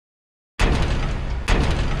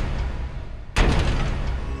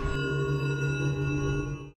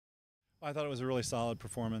I thought it was a really solid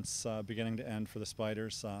performance, beginning to end for the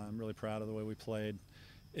Spiders. I'm really proud of the way we played.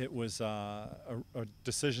 It was a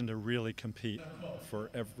decision to really compete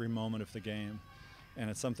for every moment of the game, and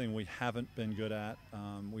it's something we haven't been good at.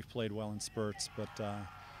 We've played well in spurts, but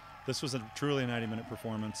this was truly a 90-minute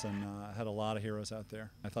performance, and had a lot of heroes out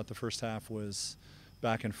there. I thought the first half was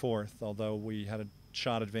back and forth, although we had a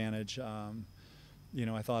shot advantage.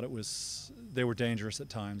 I thought they were dangerous at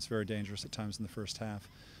times, very dangerous at times in the first half.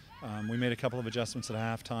 We made a couple of adjustments at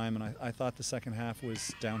halftime, and I thought the second half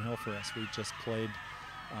was downhill for us. We just played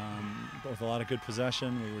with a lot of good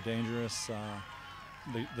possession. We were dangerous.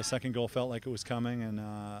 The second goal felt like it was coming, and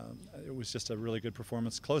it was just a really good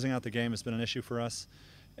performance. Closing out the game has been an issue for us,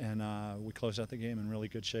 and we closed out the game in really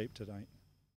good shape tonight.